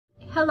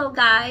Hello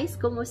guys!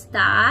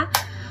 Kumusta?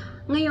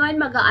 Ngayon,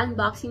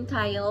 mag-unboxing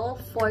tayo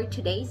for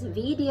today's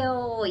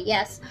video.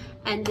 Yes,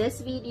 and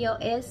this video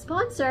is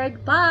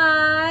sponsored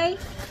by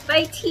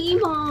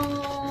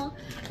Temu.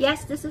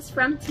 Yes, this is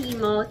from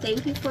Temu.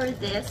 Thank you for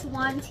this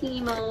one,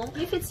 Temu.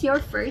 If it's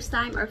your first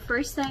time or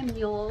first time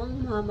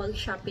yung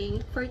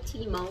mag-shopping for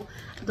Temu,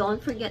 don't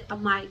forget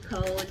my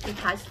code.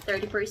 It has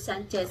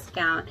 30%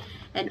 discount.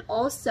 And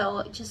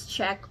also, just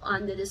check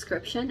on the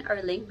description or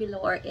link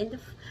below or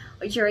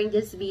during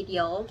this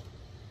video.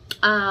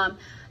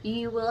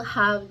 You will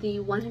have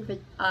the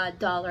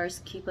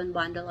 $100 coupon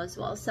bundle as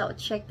well, so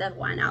check that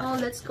one out.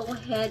 Oh, let's go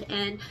ahead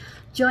and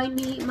join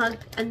me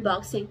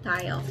mag-unboxing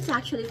tayo. It's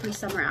actually for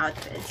summer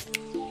outfits.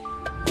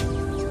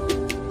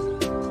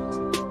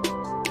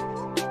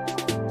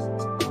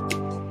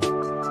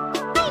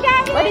 Hi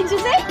guys! What did you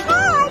say?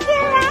 Hi,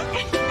 Kara!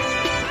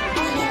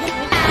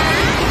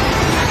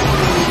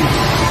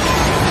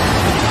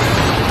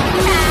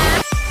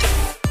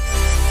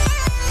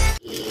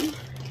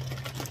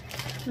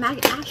 I'm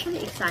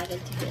actually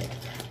excited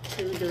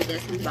to do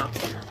this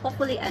unboxing.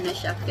 Hopefully,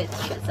 fits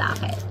siya sa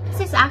akin.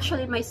 This is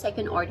actually my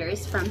second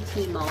orders from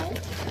Temu.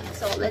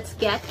 So, let's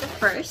get the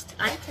first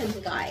item,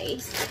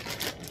 guys.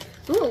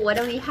 Ooh, what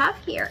do we have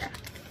here?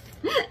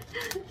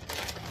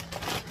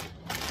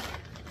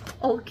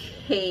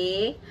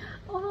 Okay.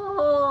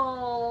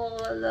 Oh,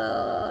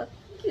 look.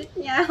 Cute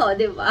niya, oh,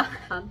 diba?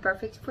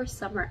 Perfect for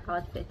summer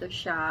outfit to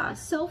siya.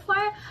 So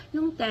far,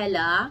 yung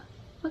tela,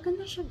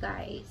 maganda siya,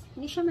 guys.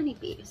 Hindi siya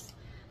manipis.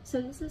 So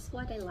this is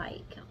what I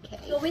like. Okay.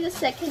 Go with the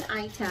second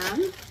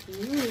item.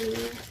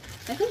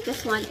 I think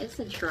this one is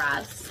a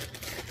dress.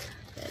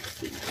 Let's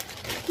see.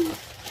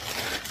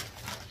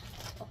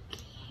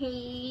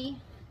 Okay.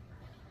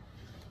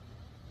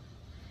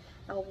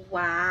 Oh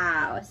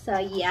wow. So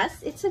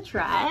yes, it's a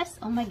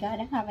dress. Oh my god,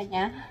 ang haba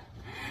niya.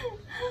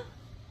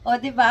 Oh,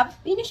 diba?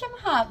 Hindi siya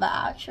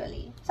mahaba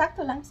actually.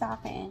 Sakto lang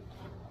sa akin.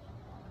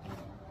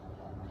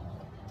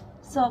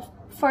 So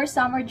for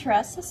summer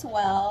dress as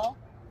well.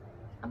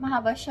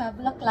 Mahaba siya,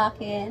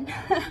 bulaklakin.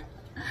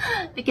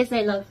 Because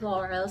I love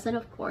florals, and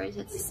of course,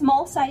 it's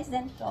small size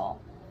din to.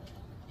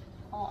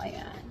 Oh,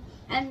 ayan.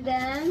 And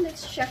then,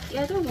 let's check the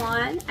other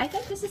one. I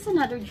think this is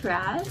another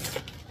dress.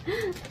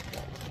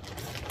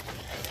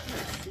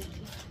 Let's see.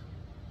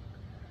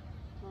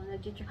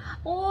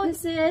 Oh,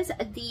 this is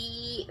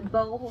the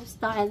boho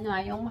style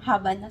na, yung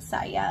mahaba na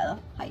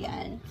sayal.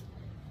 Ayan.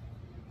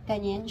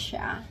 Ganyan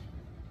siya.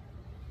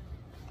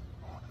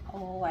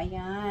 Oh,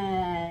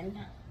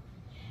 ayan.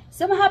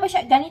 So, mahaba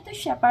siya. Ganito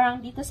siya.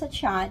 Parang dito sa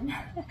tiyan.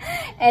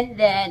 And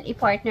then,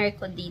 i-partner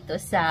ko dito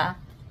sa...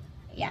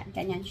 Ayan,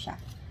 ganyan siya.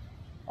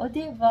 O,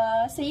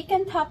 diba? So, you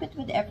can top it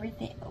with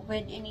everything.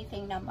 With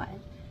anything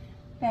naman.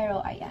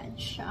 Pero, ayan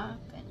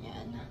siya.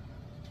 Ganyan.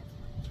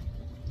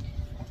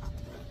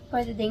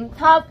 Pwede ding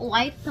top,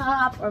 white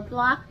top, or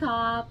black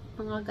top.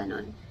 Mga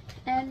ganon.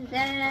 And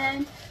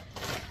then,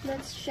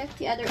 let's check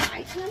the other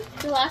item.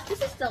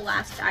 This is the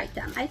last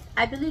item.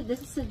 I believe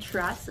this is a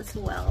dress as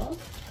well.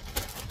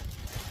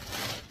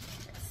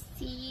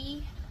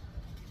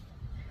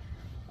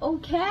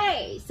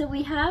 Okay, so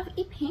we have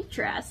a pink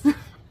dress.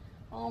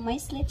 Oh, may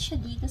slit siya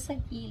dito sa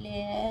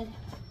gilid.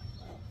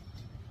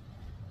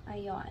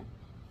 Ayun.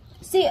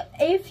 See,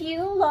 if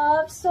you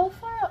love, so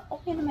far,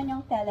 okay naman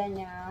yung tela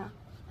niya.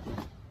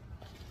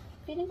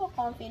 Feeling ko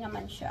comfy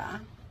naman siya.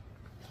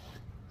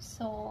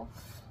 So,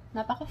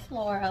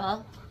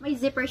 napaka-floral. May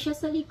zipper siya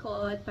sa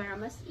likod para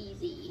mas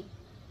easy.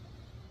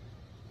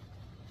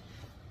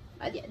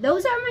 But yeah,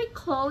 those are my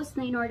clothes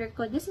na in-order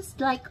ko. This is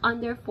like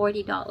under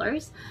 $40.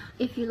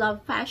 If you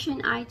love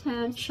fashion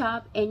items,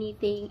 shop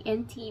anything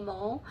in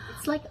Temu.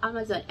 It's like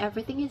Amazon.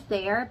 Everything is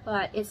there,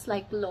 but it's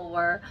like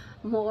lower,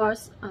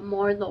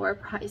 more lower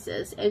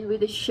prices. And with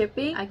the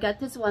shipping, I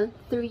got this one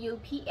through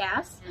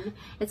UPS.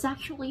 It's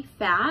actually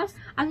fast.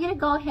 I'm gonna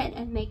go ahead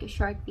and make a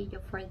short video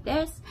for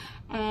this,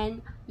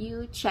 and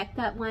you check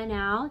that one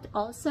out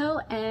also,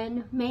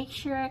 and make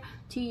sure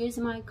to use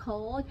my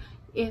code.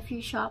 If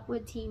you shop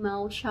with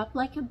Temu, shop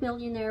like a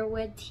billionaire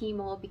with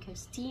Temu,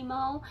 because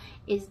Temu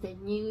is the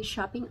new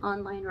shopping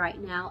online right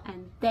now,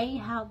 and they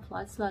have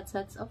lots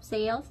of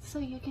sales,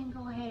 so you can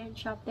go ahead and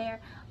shop there,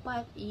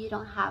 but you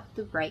don't have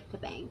to break the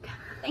bank.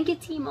 Thank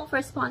you, Temu, for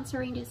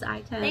sponsoring this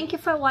item. Thank you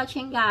for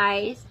watching,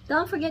 guys.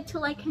 Don't forget to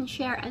like and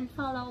share and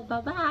follow.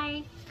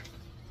 Bye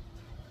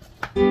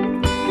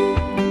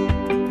bye.